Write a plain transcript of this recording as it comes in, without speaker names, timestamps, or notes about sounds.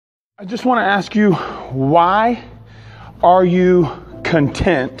I just want to ask you, why are you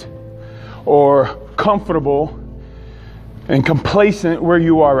content or comfortable and complacent where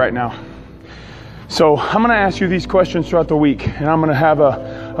you are right now? So I'm going to ask you these questions throughout the week, and I'm going to have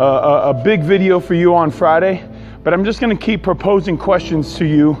a big video for you on Friday, but I'm just going to keep proposing questions to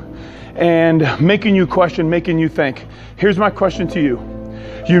you and making you question, making you think. Here's my question to you.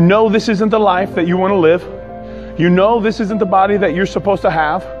 You know this isn't the life that you want to live. You know this isn't the body that you're supposed to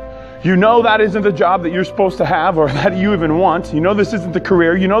have. You know that isn't the job that you're supposed to have or that you even want. You know this isn't the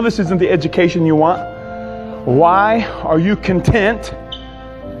career. You know this isn't the education you want. Why are you content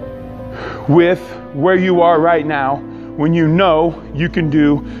with where you are right now when you know you can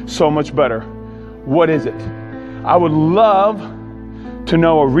do so much better? What is it? I would love to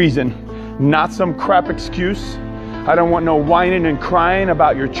know a reason, not some crap excuse. I don't want no whining and crying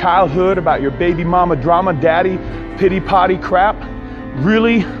about your childhood, about your baby mama drama, daddy, pity potty crap.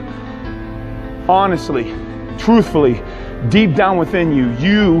 Really, honestly, truthfully, deep down within you,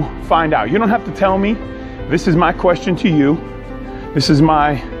 you find out. You don't have to tell me. This is my question to you. This is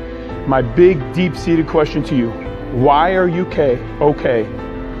my big, deep-seated question to you. Why are you okay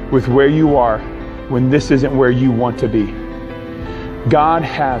with where you are when this isn't where you want to be? God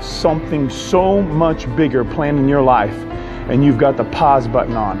has something so much bigger planned in your life, and you've got the pause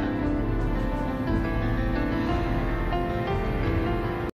button on.